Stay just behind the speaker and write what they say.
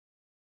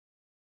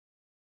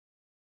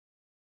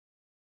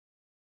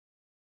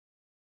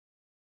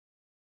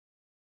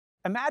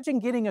Imagine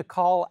getting a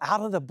call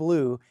out of the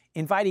blue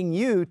inviting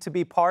you to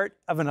be part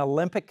of an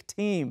Olympic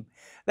team.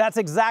 That's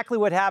exactly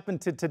what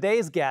happened to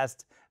today's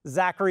guest,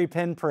 Zachary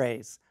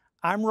Penprase.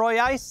 I'm Roy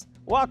Ice.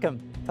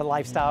 Welcome to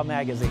Lifestyle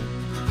Magazine.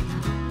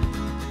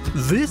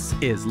 This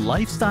is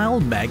Lifestyle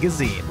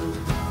Magazine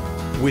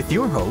with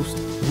your host,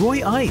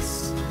 Roy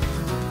Ice,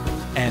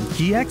 and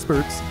key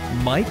experts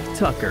Mike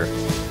Tucker,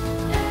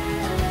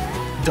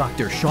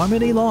 Dr.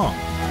 Charmaine Long,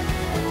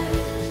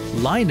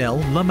 Lionel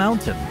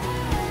LaMountain,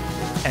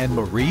 and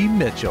Marie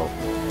Mitchell.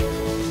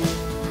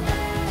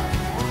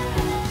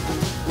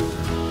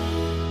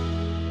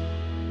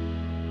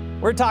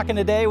 We're talking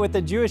today with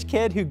a Jewish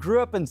kid who grew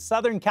up in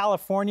Southern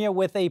California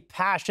with a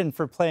passion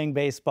for playing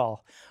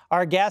baseball.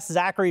 Our guest,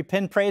 Zachary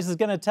Penprase, is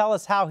going to tell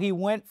us how he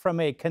went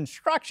from a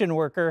construction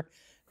worker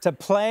to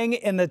playing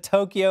in the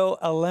Tokyo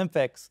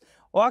Olympics.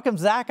 Welcome,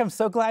 Zach. I'm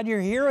so glad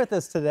you're here with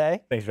us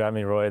today. Thanks for having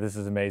me, Roy. This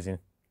is amazing.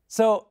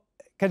 So,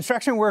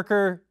 construction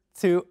worker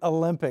to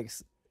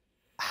Olympics.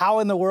 How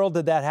in the world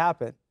did that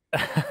happen?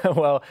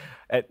 Well,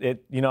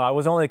 I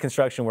was only a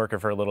construction worker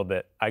for a little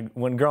bit.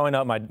 When growing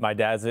up, my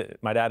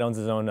dad owns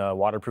his own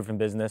waterproofing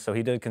business, so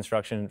he did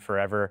construction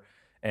forever,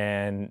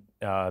 and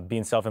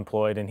being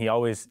self-employed. And he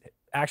always,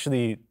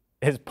 actually,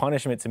 his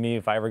punishment to me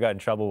if I ever got in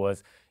trouble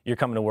was, "You're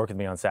coming to work with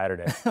me on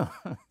Saturday."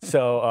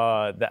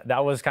 So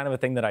that was kind of a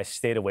thing that I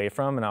stayed away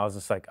from, and I was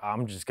just like,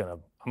 I'm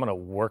gonna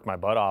work my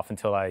butt off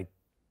until I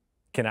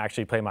can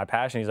actually play my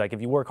passion. He's like, if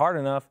you work hard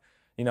enough,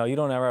 you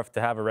don't ever have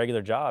to have a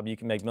regular job. You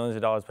can make millions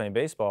of dollars playing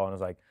baseball. And I was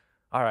like,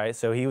 all right.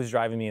 So he was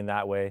driving me in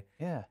that way.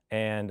 Yeah.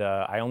 And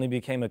I only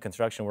became a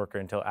construction worker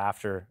until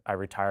after I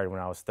retired when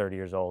I was 30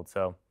 years old.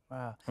 So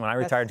wow. When I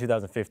retired in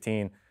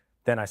 2015,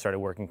 then I started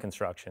working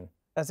construction.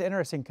 That's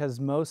interesting because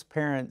most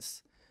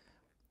parents,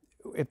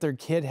 if their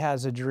kid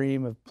has a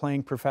dream of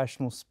playing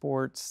professional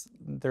sports,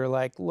 they're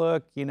like,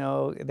 look,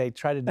 they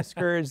try to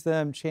discourage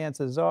them.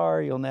 Chances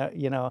are you'll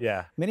know,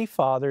 Yeah. Many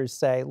fathers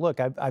say, look,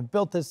 I've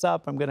built this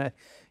up. I'm going to,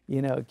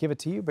 give it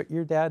to you. But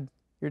your dad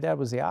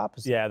was the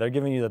opposite. Yeah, they're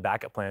giving you the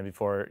backup plan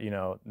before,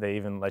 they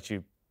even let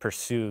you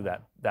pursue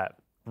that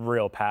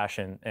real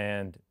passion.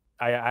 And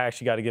I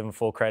actually got to give him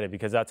full credit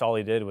because that's all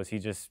he did was he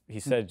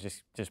said,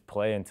 just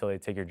play until they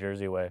take your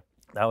jersey away.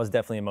 That was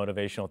definitely a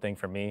motivational thing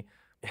for me.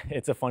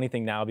 It's a funny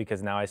thing now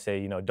because now I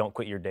say, don't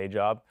quit your day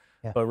job,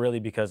 yeah. But really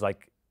because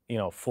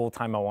full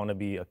time I want to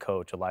be a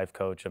coach, a life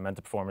coach, a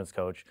mental performance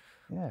coach.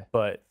 Yeah.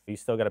 But you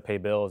still got to pay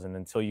bills, and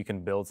until you can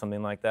build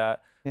something like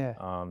that, yeah.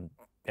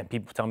 And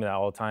people tell me that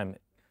all the time,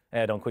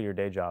 hey, don't quit your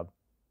day job.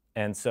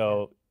 And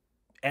so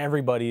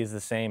everybody is the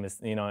same as,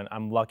 and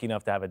I'm lucky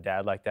enough to have a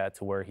dad like that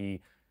to where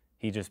he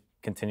just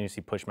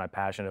continuously pushed my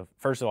passion of,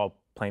 first of all,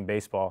 playing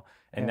baseball,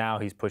 and now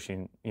he's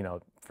pushing,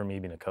 for me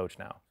being a coach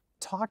now.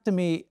 Talk to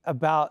me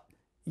about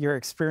your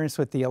experience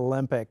with the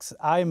Olympics.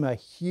 I'm a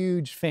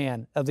huge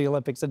fan of the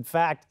Olympics. In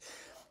fact,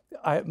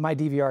 my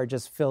DVR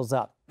just fills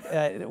up,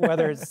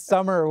 whether it's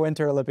summer or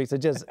winter Olympics.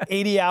 It's just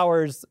 80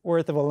 hours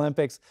worth of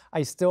Olympics.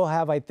 I still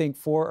have, I think,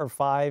 4 or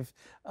 5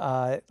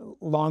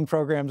 long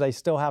programs I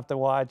still have to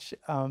watch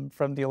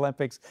from the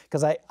Olympics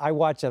because I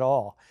watch it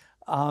all.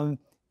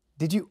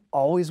 Did you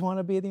always want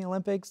to be in the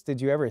Olympics?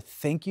 Did you ever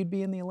think you'd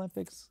be in the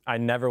Olympics? I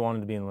never wanted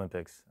to be in the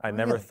Olympics. I Really?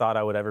 never thought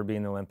I would ever be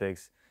in the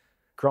Olympics.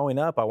 Growing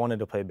up, I wanted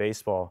to play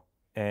baseball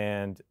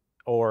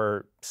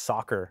or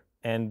soccer.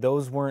 And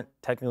those weren't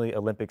technically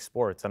Olympic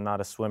sports. I'm not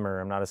a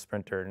swimmer, I'm not a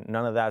sprinter,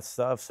 none of that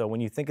stuff. So when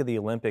you think of the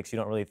Olympics, you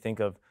don't really think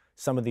of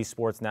some of these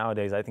sports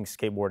nowadays. I think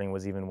skateboarding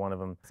was even one of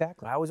them.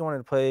 Exactly. I always wanted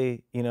to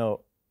play,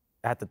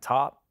 at the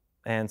top.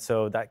 And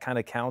so that kind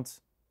of counts,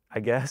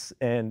 I guess.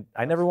 And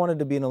I never wanted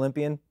to be an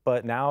Olympian,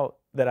 but now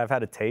that I've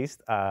had a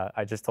taste,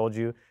 I just told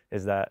you,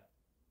 is that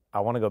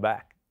I want to go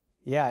back.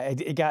 Yeah,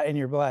 it got in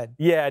your blood.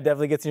 Yeah, it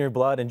definitely gets in your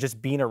blood, and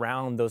just being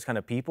around those kind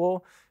of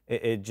people,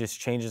 it just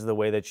changes the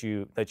way that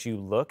you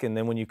look. And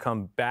then when you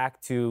come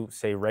back to,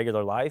 say,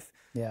 regular life,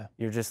 yeah,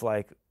 you're just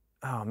like,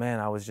 oh man,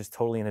 I was just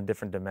totally in a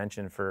different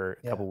dimension for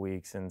a couple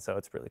weeks, and so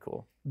it's really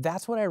cool.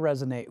 That's what I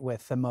resonate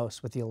with the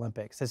most with the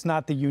Olympics. It's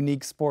not the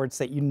unique sports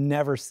that you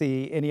never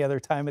see any other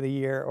time of the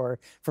year or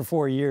for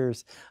 4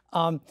 years.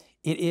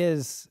 It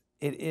is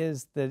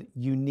the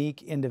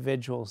unique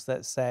individuals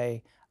that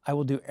say, I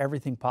will do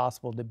everything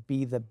possible to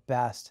be the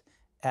best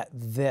at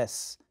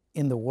this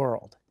in the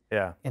world.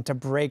 Yeah. And to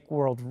break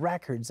world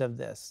records of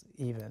this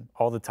even.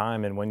 All the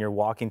time. And when you're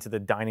walking to the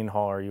dining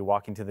hall or you're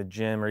walking to the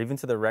gym or even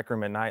to the rec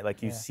room at night,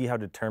 like you see how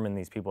determined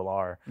these people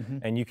are. Mm-hmm.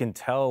 And you can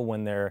tell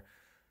when they're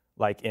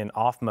like in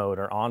off mode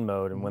or on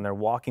mode. And when they're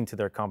walking to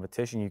their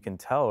competition, you can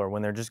tell, or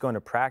when they're just going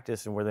to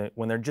practice and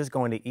when they're just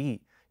going to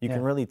eat, you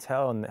can really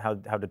tell how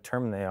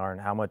determined they are and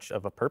how much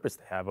of a purpose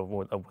they have of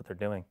what they're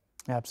doing.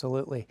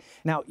 Absolutely.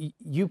 Now,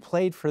 you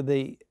played for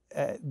the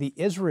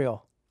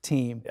Israel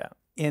team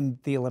in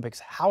the Olympics.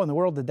 How in the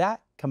world did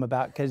that come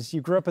about? Because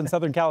you grew up in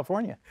Southern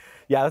California.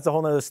 Yeah, that's a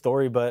whole nother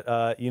story.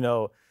 But,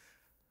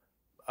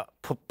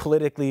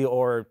 politically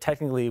or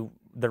technically,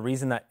 the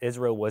reason that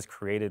Israel was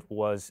created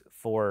was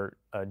for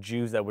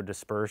Jews that were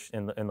dispersed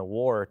in the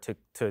war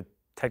to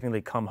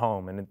technically come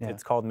home. And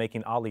it's called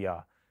making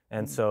aliyah.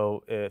 And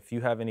so if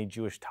you have any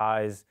Jewish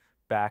ties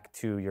back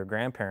to your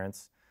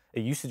grandparents,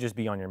 it used to just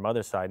be on your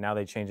mother's side. Now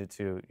they change it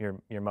to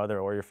your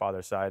mother or your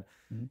father's side.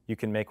 You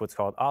can make what's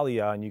called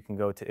aliyah, and you can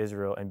go to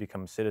Israel and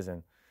become a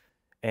citizen.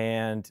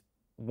 And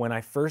when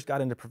I first got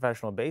into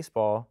professional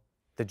baseball,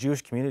 the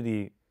Jewish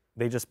community,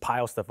 they just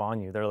pile stuff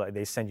on you. They're like,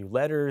 they send you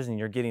letters, and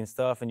you're getting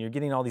stuff, and you're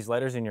getting all these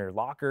letters in your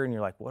locker, and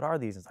you're like, what are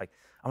these? It's like,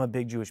 I'm a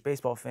big Jewish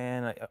baseball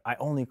fan. I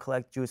only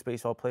collect Jewish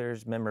baseball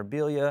players'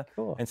 memorabilia.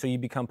 Cool. And so you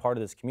become part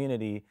of this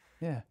community.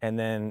 Yeah. And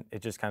then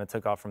it just kind of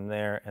took off from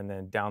there. And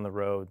then down the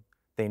road,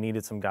 they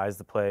needed some guys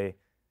to play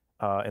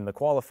in the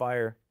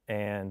qualifier,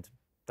 and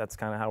that's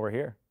kind of how we're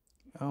here.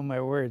 Oh my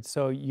word!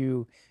 So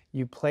you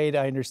played.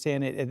 I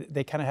understand it.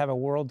 They kind of have a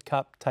World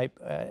Cup type,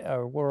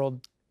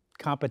 world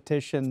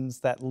competitions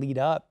that lead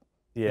up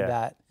to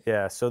that.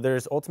 Yeah. So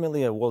there's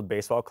ultimately a World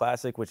Baseball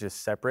Classic, which is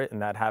separate,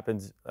 and that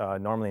happens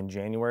normally in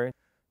January.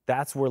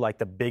 That's where like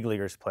the big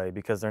leaguers play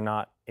because they're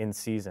not in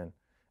season.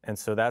 And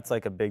so that's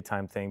like a big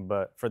time thing.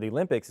 But for the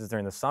Olympics, it's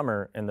during the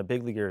summer, and the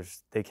big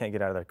leaguers, they can't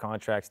get out of their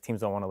contracts. Teams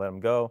don't want to let them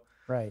go.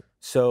 Right.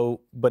 So,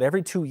 but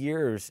every 2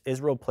 years,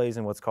 Israel plays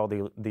in what's called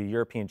the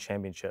European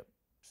Championship.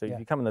 So if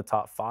you come in the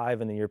top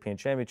 5 in the European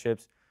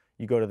Championships,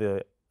 you go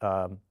to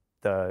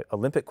the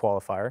Olympic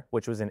qualifier,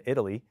 which was in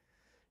Italy,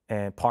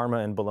 and Parma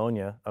and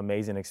Bologna,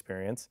 amazing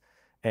experience.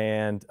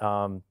 And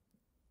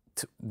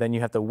then you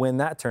have to win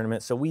that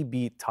tournament. So we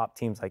beat top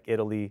teams like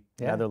Italy,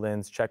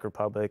 Netherlands, Czech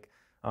Republic,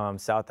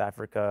 South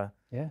Africa,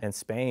 and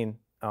Spain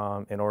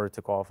in order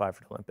to qualify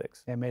for the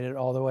Olympics. And made it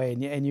all the way,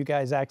 and you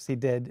guys actually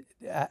did.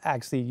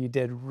 You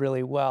did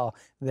really well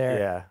there.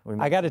 Yeah, we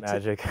made some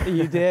magic.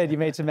 You did. You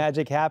made some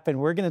magic happen.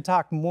 We're going to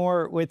talk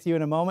more with you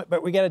in a moment,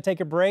 but we got to take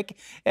a break.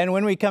 And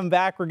when we come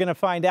back, we're going to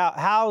find out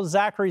how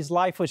Zachary's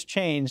life was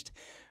changed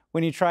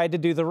when he tried to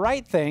do the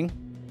right thing,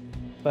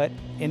 but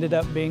ended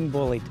up being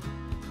bullied.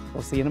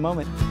 We'll see you in a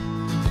moment.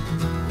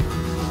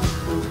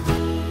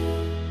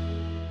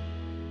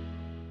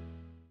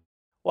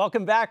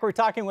 Welcome back. We're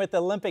talking with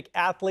Olympic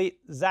athlete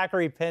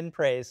Zachary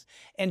Penprase.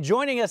 And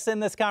joining us in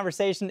this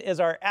conversation is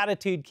our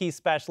Attitude Key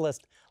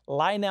Specialist,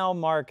 Lionel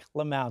Mark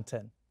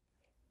LaMountain.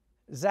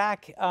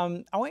 Zach,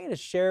 I want you to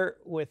share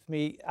with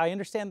me, I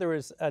understand there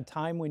was a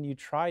time when you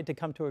tried to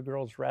come to a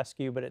girl's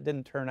rescue, but it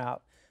didn't turn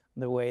out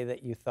the way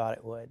that you thought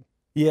it would.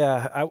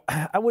 Yeah,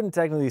 I wouldn't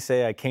technically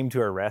say I came to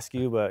her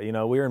rescue, but you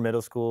know, we were in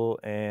middle school,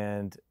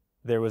 and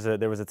there was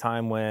a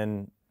time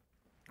when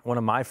one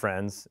of my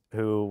friends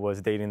who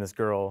was dating this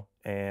girl,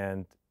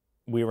 and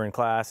we were in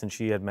class, and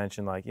she had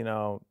mentioned, like, you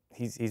know,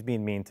 he's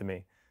being mean to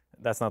me.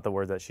 That's not the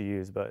word that she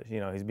used, but you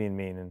know, he's being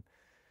mean.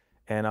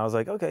 And I was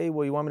like, okay,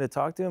 well, you want me to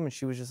talk to him? And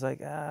she was just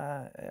like,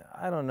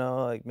 I don't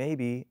know, like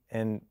maybe.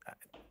 And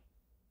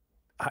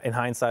in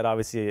hindsight,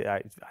 obviously,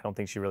 I don't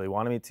think she really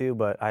wanted me to,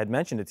 but I had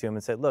mentioned it to him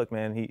and said, look,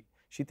 man,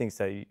 she thinks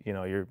that, you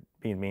know, you're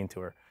being mean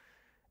to her.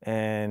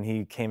 And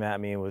he came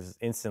at me and was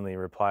instantly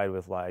replied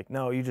with like,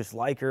 no, you just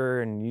like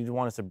her and you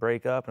want us to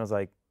break up. And I was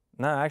like,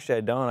 no, actually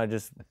I don't. I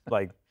just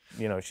like,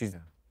 you know, she's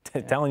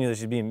telling you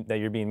that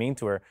you're being mean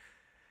to her.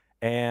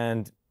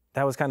 And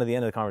that was kind of the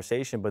end of the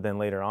conversation. But then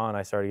later on,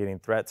 I started getting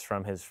threats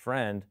from his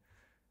friend,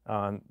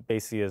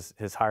 basically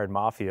his hired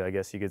mafia, I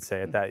guess you could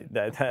say, at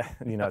that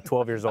you know,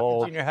 12 years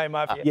old. Junior high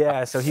mafia.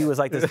 Yeah, so he was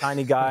like this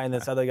tiny guy, and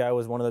this other guy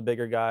was one of the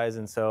bigger guys.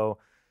 And so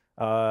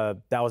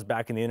that was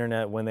back in the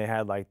internet when they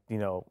had, like, you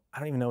know, I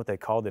don't even know what they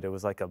called it. It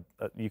was like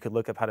you could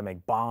look up how to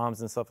make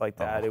bombs and stuff like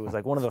that. It was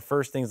like one of the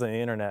first things on the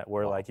internet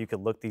where like you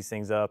could look these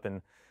things up,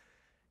 and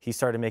he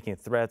started making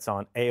threats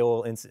on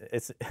AOL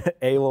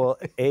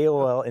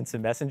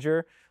Instant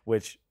Messenger,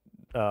 which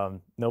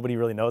nobody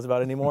really knows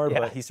about anymore,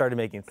 but he started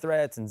making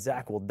threats, and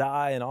Zach will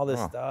die and all this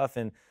stuff,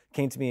 and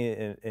came to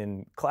me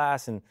in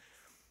class. And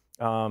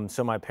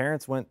so my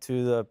parents went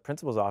to the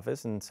principal's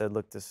office and said,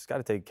 look, this has got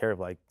to take care of,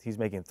 like, he's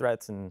making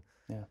threats. And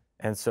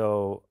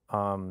so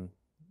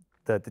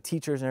the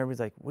teachers and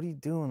everybody's like, what are you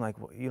doing? Like,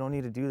 you don't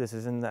need to do this.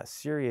 Isn't that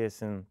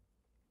serious? And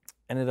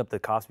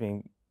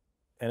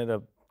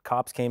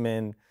cops came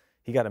in.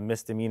 He got a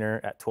misdemeanor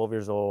at 12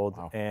 years old.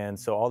 Wow. And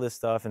so all this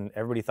stuff, and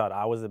everybody thought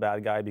I was the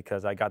bad guy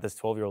because I got this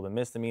 12-year-old a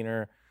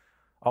misdemeanor,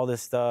 all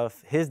this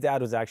stuff. His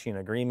dad was actually in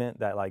agreement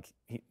that, like,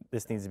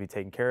 this needs to be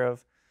taken care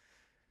of.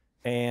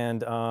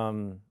 And,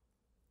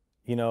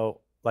 you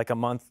know, like a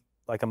month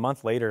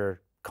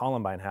later,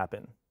 Columbine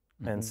happened.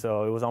 And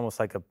so it was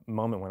almost like a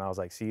moment when I was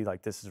like, see,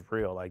 like, this is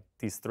real. Like,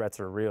 these threats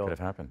are real. Could have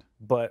happened.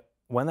 But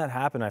when that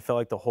happened, I felt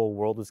like the whole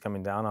world was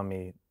coming down on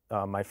me.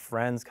 My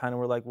friends kind of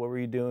were like, what were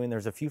you doing?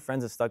 There's a few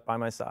friends that stuck by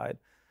my side,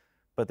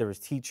 but there was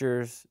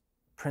teachers,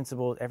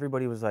 principals,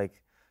 everybody was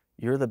like,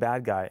 you're the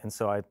bad guy. And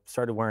so I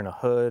started wearing a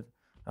hood.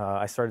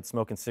 I started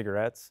smoking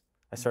cigarettes.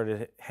 I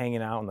started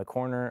hanging out in the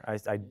corner.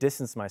 I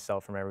distanced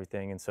myself from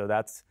everything. And so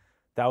that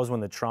was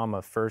when the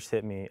trauma first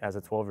hit me as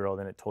a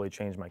 12-year-old, and it totally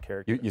changed my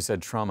character. You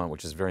said trauma,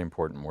 which is a very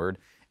important word.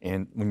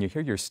 And when you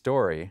hear your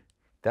story,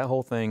 that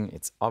whole thing,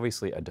 it's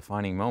obviously a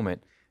defining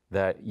moment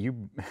that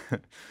you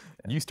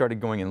started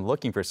going and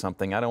looking for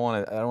something. I don't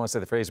want to say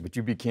the phrase, but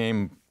you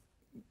became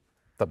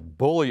the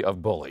bully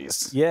of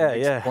bullies. Yeah,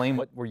 yeah. Explain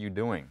what were you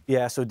doing?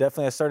 Yeah, so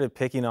definitely I started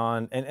picking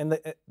on, and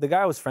the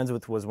guy I was friends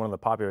with was one of the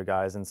popular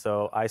guys, and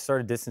so I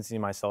started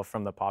distancing myself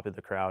from the popular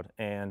crowd,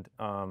 and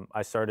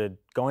I started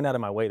going out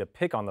of my way to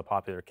pick on the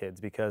popular kids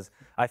because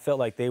I felt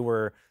like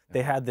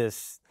they had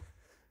this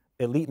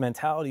elite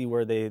mentality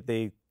where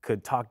they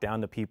could talk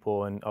down to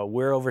people and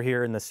we're over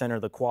here in the center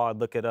of the quad,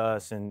 look at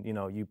us, and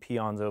you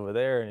peons over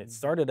there. And it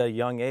started at a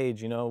young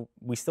age.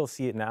 We still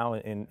see it now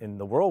in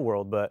the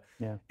world, but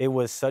it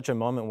was such a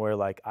moment where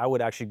like I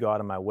would actually go out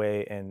of my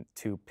way and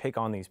to pick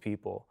on these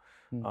people.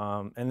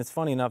 And it's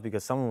funny enough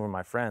because some of them were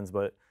my friends,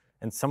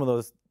 and some of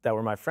those that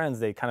were my friends,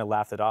 they kind of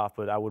laughed it off,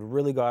 but I would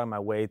really go out of my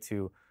way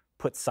to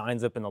put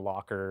signs up in the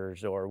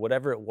lockers or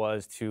whatever it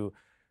was to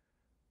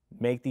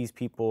make these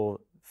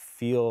people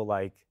feel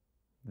like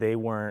they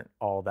weren't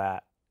all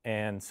that.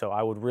 And so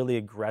I would really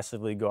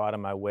aggressively go out of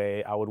my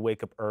way. I would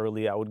wake up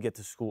early. I would get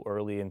to school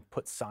early and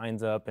put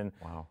signs up. And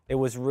it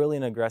was really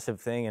an aggressive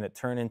thing. And it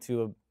turned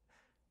into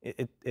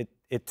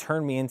it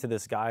turned me into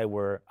this guy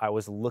where I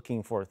was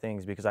looking for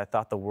things because I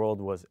thought the world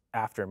was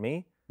after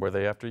me. Were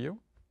they after you?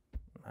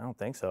 I don't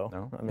think so.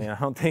 No? I mean, I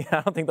don't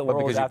think the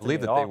world was after me.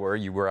 Because you believe that they were,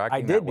 you were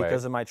acting that way. I did that way.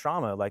 because of my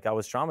trauma. Like I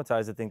was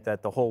traumatized to think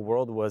that the whole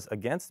world was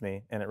against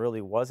me, and it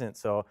really wasn't.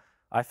 So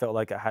I felt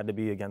like I had to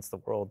be against the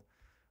world.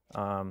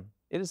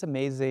 It is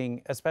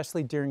amazing,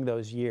 especially during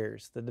those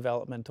years, the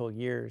developmental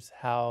years,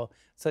 how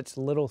such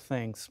little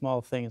things,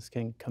 small things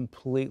can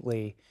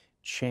completely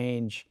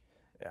change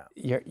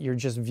your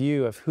just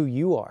view of who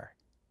you are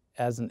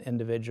as an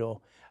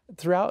individual.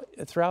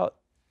 Throughout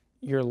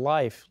your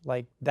life,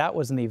 like that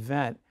was an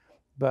event,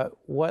 but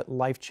what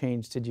life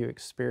change did you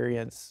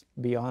experience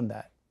beyond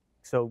that?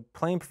 So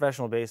playing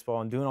professional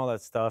baseball and doing all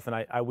that stuff, and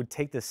I would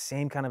take the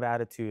same kind of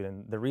attitude.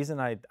 And the reason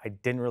I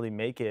didn't really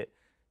make it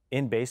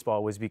in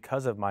baseball was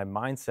because of my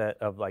mindset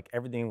of like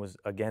everything was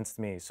against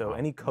me. So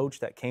any coach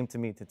that came to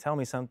me to tell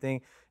me something,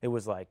 it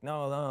was like,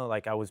 no,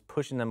 like I was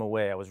pushing them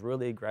away. I was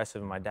really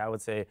aggressive. And my dad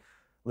would say,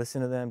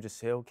 listen to them, just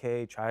say,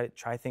 okay,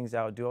 try things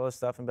out, do all this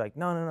stuff. And be like,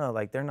 no,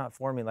 like they're not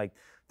for me. Like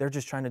they're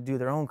just trying to do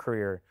their own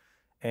career.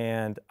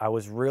 And I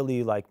was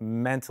really like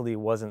mentally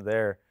wasn't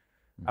there.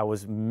 I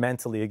was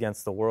mentally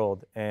against the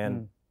world.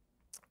 And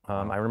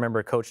I remember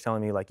a coach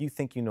telling me like, you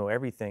think you know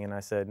everything. And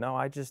I said, no,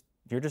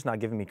 you're just not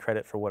giving me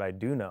credit for what I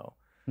do know.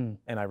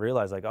 And I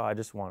realized like, I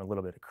just want a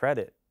little bit of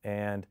credit.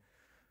 And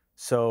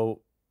so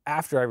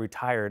after I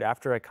retired,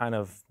 after I kind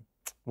of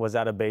was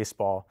out of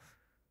baseball,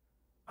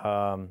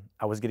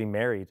 I was getting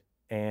married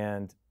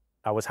and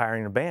I was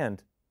hiring a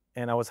band.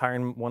 And I was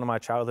hiring one of my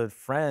childhood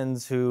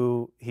friends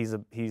who he's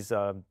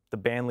the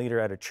band leader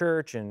at a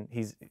church, and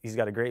he's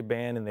got a great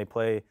band, and they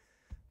play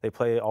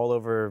all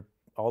over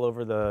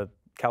the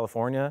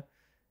California,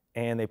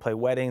 and they play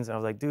weddings. And I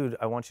was like, dude,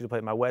 I want you to play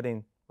at my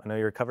wedding. I know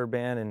you're a cover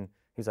band. And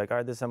he's like, all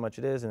right, this is how much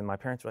it is. And my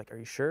parents were like, are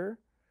you sure?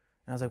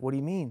 And I was like, what do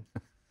you mean?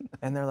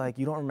 And they're like,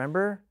 you don't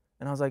remember?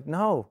 And I was like,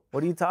 no,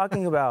 what are you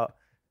talking about?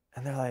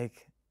 And they're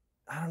like,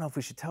 I don't know if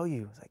we should tell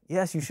you. I was like,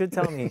 yes, you should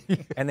tell me.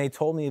 And they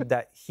told me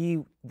that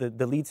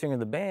the lead singer of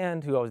the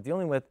band who I was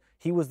dealing with,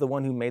 he was the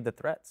one who made the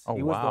threats.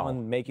 He was the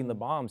one making the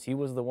bombs. He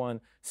was the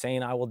one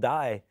saying, I will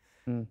die.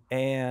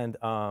 And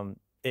I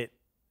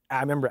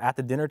remember at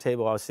the dinner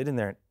table, I was sitting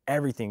there and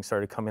everything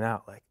started coming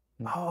out like,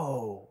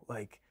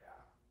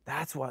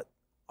 that's what,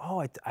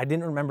 I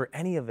didn't remember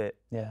any of it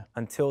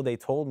until they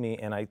told me,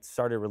 and I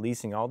started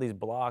releasing all these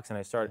blocks, and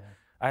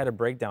I had a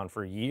breakdown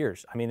for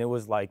years. I mean, it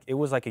was like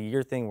a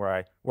year thing where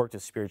I worked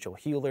with spiritual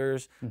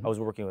healers. I was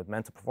working with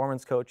mental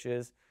performance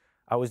coaches.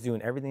 I was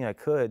doing everything I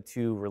could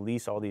to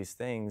release all these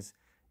things.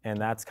 And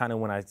that's kind of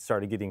when I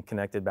started getting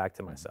connected back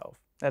to myself.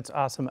 That's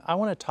awesome. I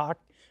want to talk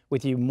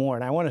with you more,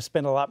 and I want to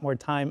spend a lot more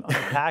time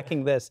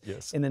unpacking this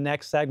in the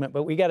next segment,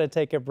 but we got to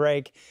take a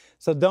break.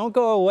 So don't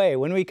go away.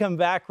 When we come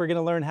back, we're going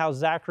to learn how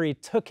Zachary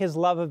took his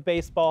love of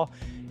baseball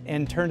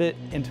and turned it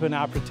into an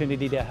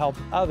opportunity to help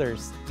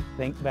others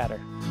think better.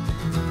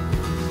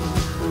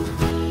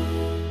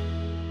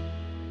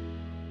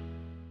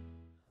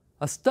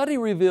 A study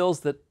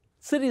reveals that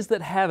cities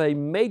that have a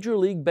Major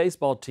League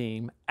Baseball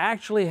team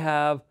actually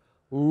have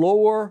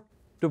lower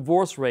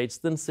divorce rates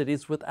than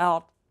cities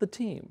without the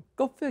team.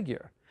 Go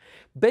figure.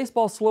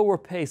 Baseball's slower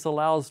pace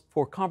allows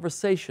for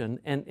conversation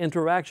and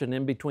interaction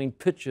in between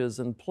pitches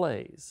and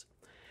plays.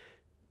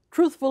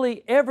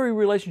 Truthfully, every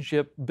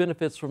relationship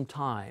benefits from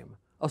time,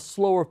 a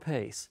slower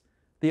pace,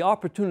 the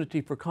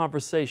opportunity for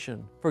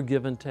conversation, for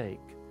give and take.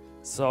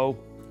 So,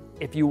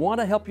 if you want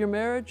to help your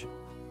marriage,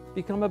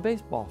 become a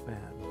baseball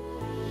fan.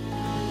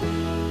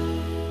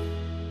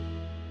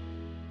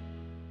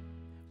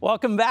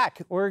 Welcome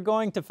back. We're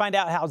going to find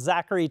out how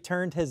Zachary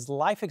turned his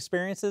life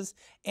experiences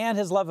and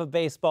his love of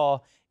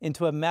baseball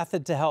into a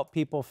method to help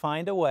people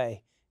find a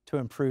way to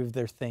improve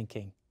their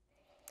thinking.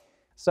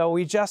 So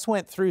we just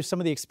went through some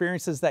of the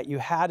experiences that you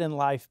had in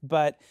life,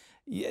 but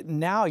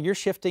now you're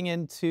shifting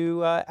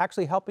into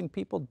actually helping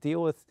people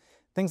deal with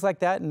things like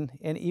that and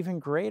even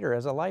greater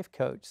as a life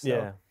coach. So,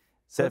 yeah,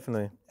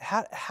 definitely.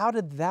 How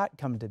did that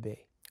come to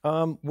be?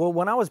 Well,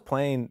 when I was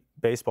playing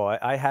baseball,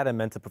 I had a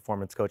mental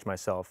performance coach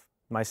myself.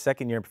 My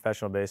second year in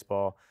professional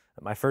baseball,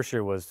 my first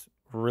year was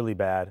really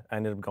bad. I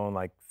ended up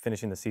going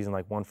finishing the season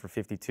 1 for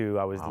 52.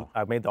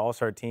 I made the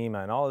All-Star team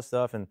and all this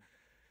stuff. And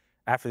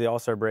after the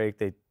All-Star break,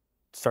 they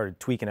started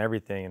tweaking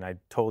everything, and I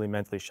totally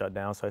mentally shut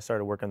down. So I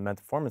started working with a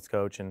mental performance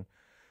coach, and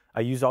I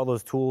used all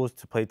those tools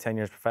to play 10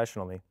 years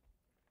professionally.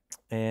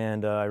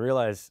 And I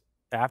realized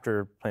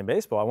after playing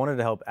baseball, I wanted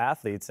to help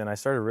athletes, and I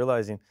started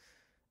realizing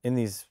in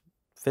these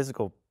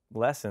physical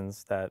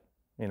lessons that,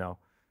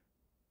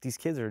 these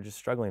kids are just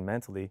struggling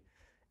mentally.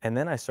 And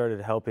then I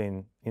started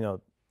helping,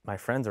 my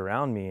friends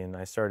around me, and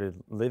I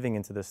started living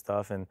into this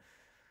stuff. And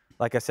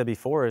like I said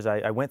before,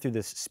 I went through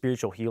this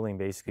spiritual healing,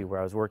 basically,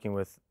 where I was working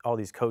with all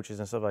these coaches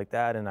and stuff like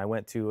that. And I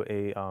went to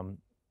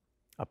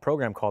a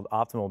program called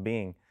Optimal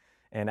Being.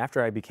 And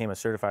after I became a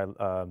certified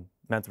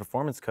mental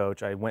performance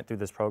coach, I went through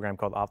this program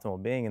called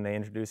Optimal Being, and they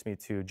introduced me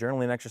to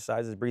journaling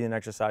exercises, breathing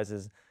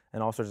exercises,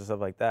 and all sorts of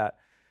stuff like that.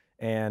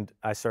 And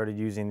I started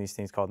using these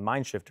things called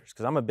mind shifters,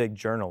 because I'm a big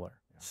journaler.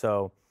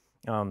 So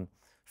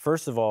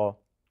first of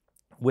all,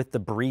 with the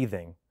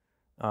breathing,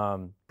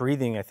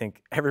 I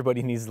think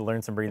everybody needs to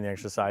learn some breathing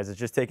exercises.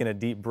 Just taking a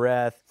deep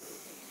breath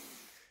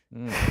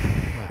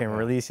and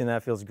releasing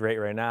that feels great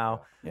right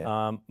now.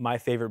 Yeah. My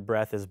favorite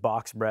breath is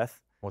box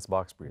breath. What's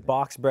box breathing?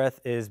 Box breath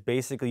is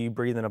basically you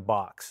breathe in a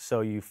box. So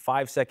you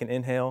 5-second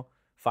inhale,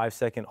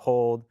 5-second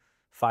hold,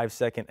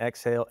 5-second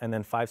exhale, and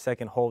then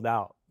 5-second hold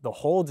out. The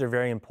holds are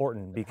very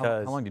important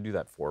because How long do you do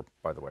that for,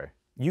 by the way?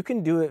 you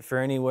can do it for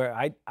anywhere.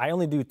 I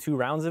only do 2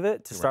 rounds of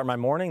it to start my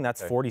morning.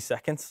 That's 40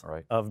 seconds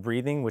of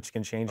breathing, which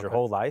can change your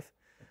whole life.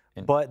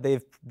 But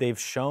they've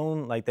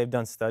shown, they've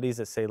done studies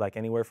that say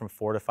anywhere from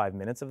 4 to 5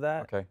 minutes of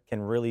that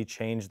can really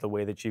change the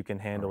way that you can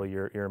handle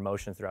your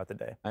emotions throughout the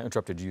day. I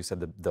interrupted you. You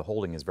said the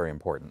holding is very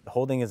important. The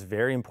holding is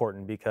very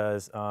important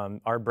because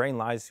our brain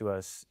lies to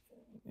us.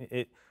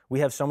 We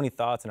have so many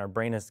thoughts, and our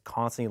brain is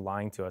constantly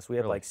lying to us. We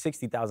have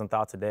 60,000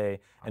 thoughts a day,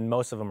 and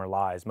most of them are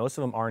lies. Most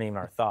of them aren't even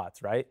our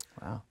thoughts, right?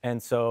 Wow.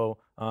 And so,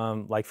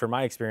 for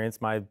my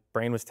experience, my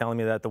brain was telling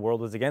me that the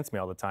world was against me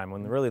all the time,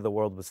 when really the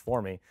world was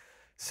for me.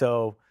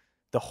 So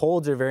the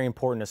holds are very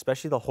important,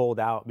 especially the hold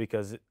out,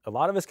 because a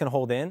lot of us can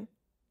hold in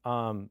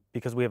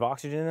because we have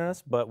oxygen in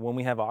us, but when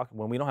we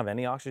don't have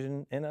any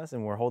oxygen in us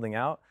and we're holding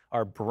out,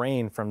 our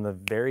brain from the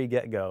very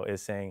get-go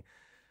is saying,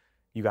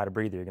 you got to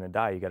breathe or you're going to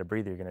die. You got to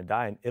breathe or you're going to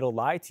die. And it'll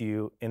lie to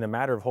you in a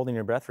matter of holding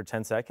your breath for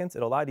 10 seconds.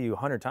 It'll lie to you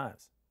 100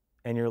 times.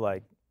 And you're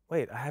like,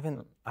 wait, I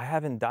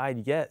haven't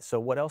died yet. So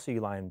what else are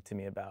you lying to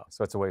me about?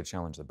 So it's a way to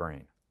challenge the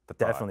brain.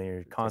 Definitely.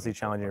 You're constantly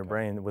challenging your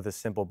brain with a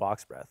simple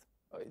box breath.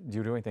 Do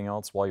you do anything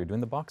else while you're doing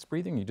the box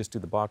breathing? You just do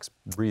the box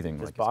breathing?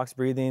 Just box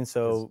breathing.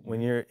 So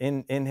when you're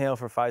inhale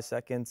for 5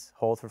 seconds,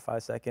 hold for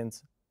 5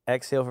 seconds,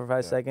 exhale for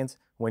 5 seconds.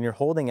 When you're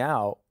holding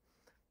out,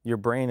 your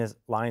brain is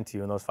lying to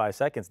you in those 5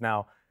 seconds.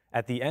 Now,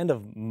 at the end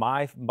of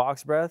my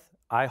box breath,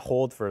 I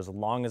hold for as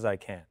long as I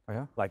can.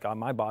 Oh, yeah?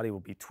 My body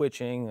will be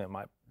twitching, and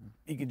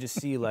you could just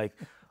see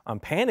I'm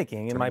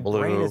panicking, and my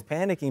brain is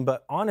panicking.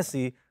 But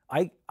honestly,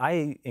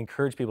 I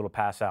encourage people to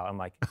pass out. I'm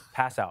like,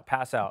 pass out,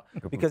 pass out,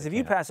 because if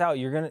you pass out,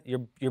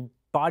 your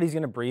body's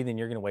gonna breathe and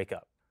you're gonna wake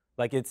up.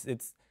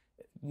 It's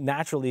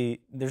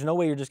naturally, there's no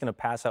way you're just gonna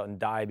pass out and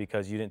die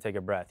because you didn't take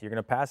a breath. You're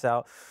gonna pass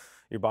out,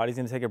 your body's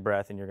gonna take a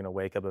breath, and you're gonna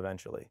wake up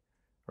eventually.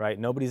 Right?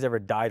 Nobody's ever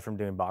died from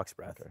doing box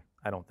breath. Okay.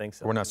 I don't think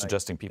so. We're not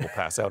suggesting people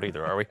pass out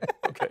either, are we?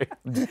 Okay.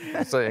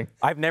 Just saying.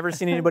 I've never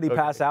seen anybody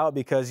pass out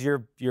because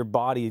your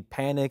body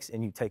panics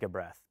and you take a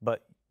breath.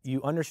 But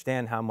you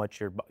understand how much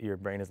your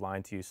brain is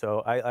lying to you.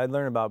 So I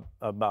learned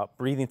about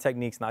breathing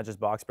techniques, not just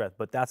box breath,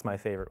 but that's my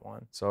favorite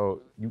one.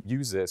 So you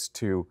use this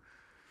to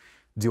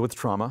deal with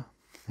trauma,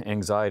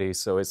 anxiety.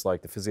 So it's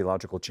like the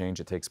physiological change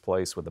that takes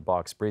place with the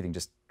box breathing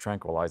just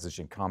tranquilizes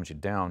you and calms you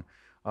down.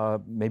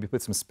 Maybe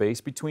put some space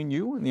between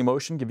you and the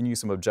emotion, giving you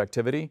some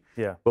objectivity.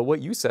 Yeah. But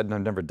what you said, and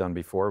I've never done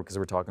before because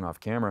we're talking off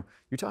camera,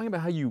 you're talking about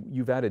how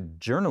you've added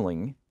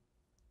journaling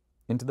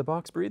into the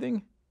box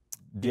breathing?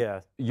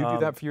 Yeah. You do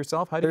that for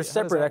yourself? There's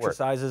separate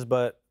exercises,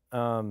 but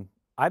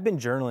I've been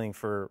journaling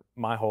for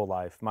my whole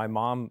life. My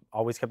mom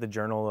always kept a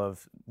journal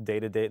of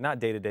day-to-day, not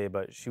day-to-day,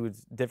 but she would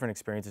different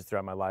experiences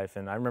throughout my life.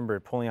 And I remember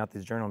pulling out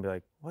this journal and be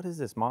like, what is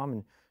this, Mom?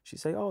 And she'd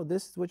say, oh,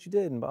 this is what you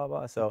did, and blah,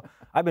 blah. So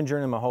I've been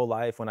journaling my whole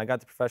life. When I got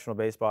to professional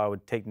baseball, I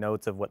would take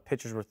notes of what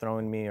pitchers were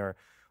throwing me or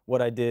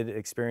what I did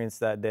experience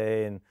that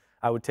day. And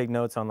I would take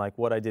notes on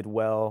what I did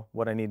well,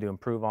 what I need to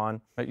improve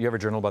on. You ever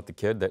journal about the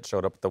kid that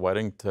showed up at the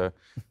wedding that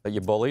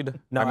you bullied?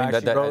 No, I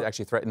mean, that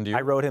actually threatened you?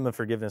 I wrote him a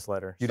forgiveness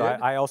letter. You did?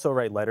 I also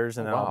write letters,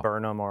 and then I'll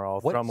burn them or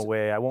I'll throw them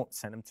away. I won't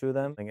send them to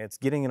them. It's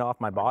getting it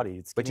off my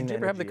body. But did you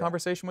ever have the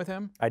conversation with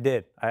him? I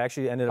did. I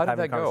actually ended up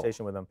having a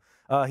conversation with him.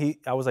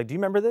 I was like, do you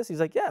remember this? He's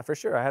like, yeah, for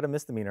sure. I had a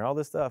misdemeanor, all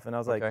this stuff. And I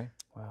was like,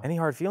 any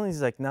hard feelings?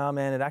 He's like, nah,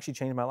 man, it actually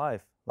changed my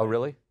life. Oh,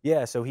 really?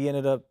 Yeah, so he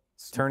ended up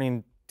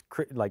turning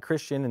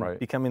Christian and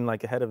becoming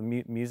a head of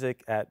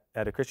music at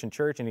a Christian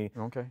church, and he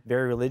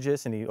very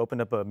religious, and he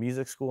opened up a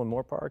music school in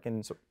Moore Park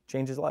and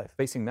changed his life.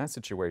 Facing that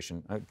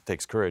situation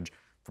takes courage,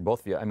 for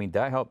both of you. I mean,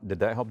 did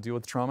that help deal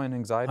with trauma and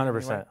anxiety?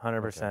 100%,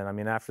 100%. I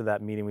mean, after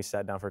that meeting, we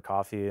sat down for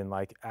coffee, and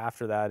like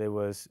after that,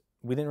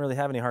 we didn't really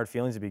have any hard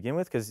feelings to begin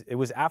with, because it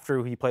was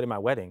after he played at my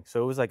wedding.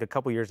 So it was like a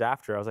couple years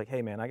after. I was like,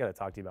 hey man, I got to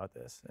talk to you about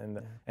this.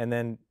 And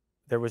then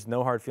there was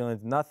no hard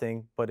feelings,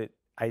 nothing, but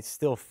I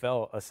still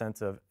felt a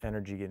sense of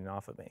energy getting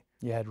off of me.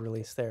 You had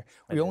release there.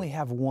 We only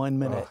have 1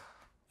 minute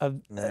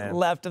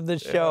left of the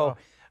show,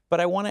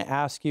 but I want to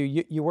ask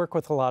you, you work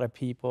with a lot of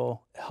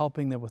people,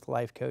 helping them with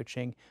life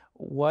coaching.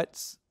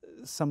 What's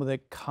some of the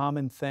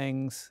common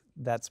things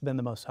that's been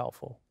the most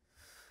helpful?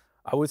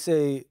 I would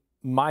say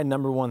my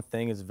number one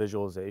thing is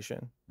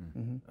visualization.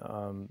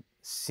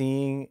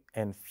 Seeing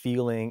and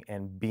feeling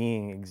and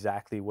being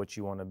exactly what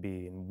you want to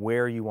be and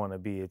where you want to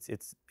be.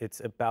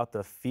 It's about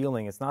the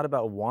feeling. It's not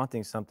about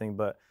wanting something,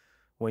 but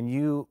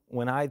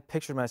when I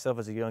pictured myself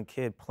as a young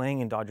kid playing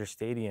in Dodger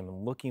Stadium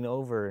and looking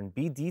over and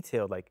be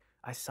detailed, like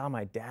I saw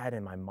my dad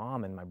and my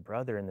mom and my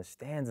brother in the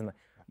stands, and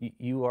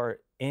you are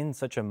in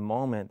such a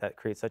moment that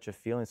creates such a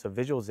feeling. So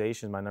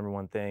visualization is my number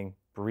one thing,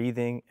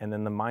 breathing, and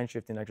then the mind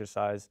shifting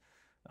exercise.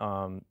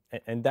 And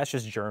that's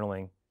just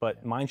journaling,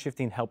 but mind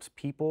shifting helps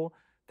people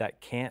that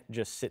can't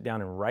just sit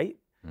down and write.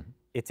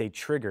 It's a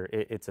trigger.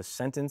 It's a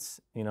sentence.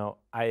 You know,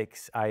 I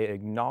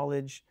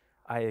acknowledge,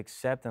 I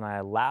accept, and I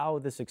allow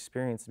this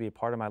experience to be a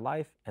part of my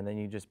life. And then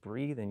you just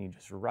breathe and you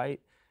just write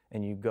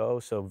and you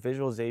go. So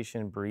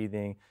visualization,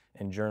 breathing,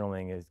 and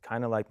journaling is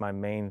kind of like my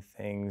main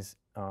things,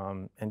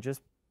 and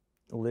just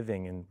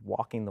living and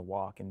walking the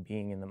walk and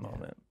being in the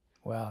moment.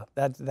 Wow,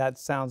 that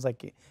sounds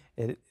like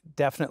it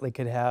definitely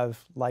could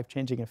have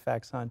life-changing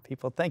effects on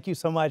people. Thank you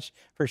so much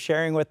for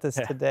sharing with us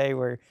today.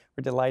 We're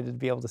delighted to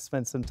be able to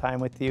spend some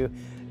time with you.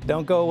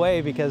 Don't go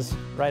away, because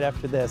right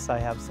after this, I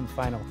have some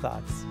final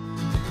thoughts.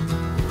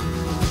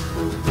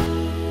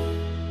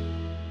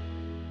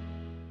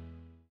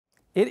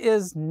 It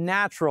is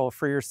natural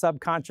for your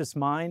subconscious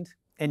mind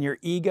and your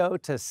ego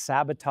to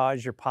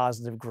sabotage your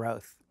positive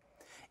growth.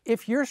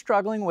 If you're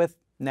struggling with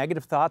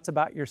negative thoughts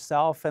about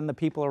yourself and the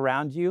people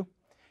around you,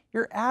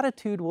 your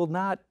attitude will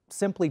not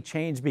simply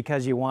change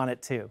because you want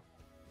it to.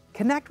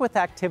 Connect with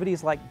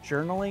activities like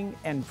journaling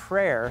and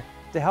prayer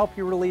to help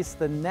you release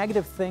the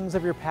negative things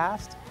of your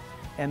past,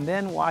 and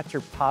then watch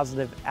your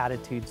positive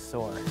attitude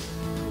soar.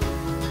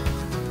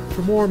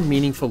 For more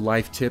meaningful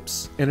life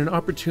tips and an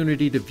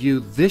opportunity to view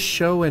this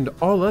show and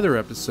all other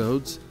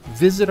episodes,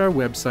 visit our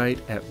website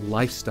at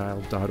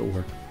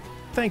lifestyle.org.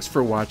 Thanks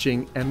for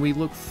watching, and we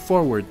look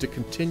forward to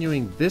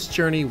continuing this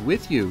journey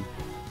with you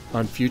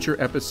on future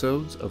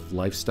episodes of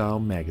Lifestyle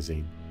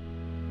Magazine.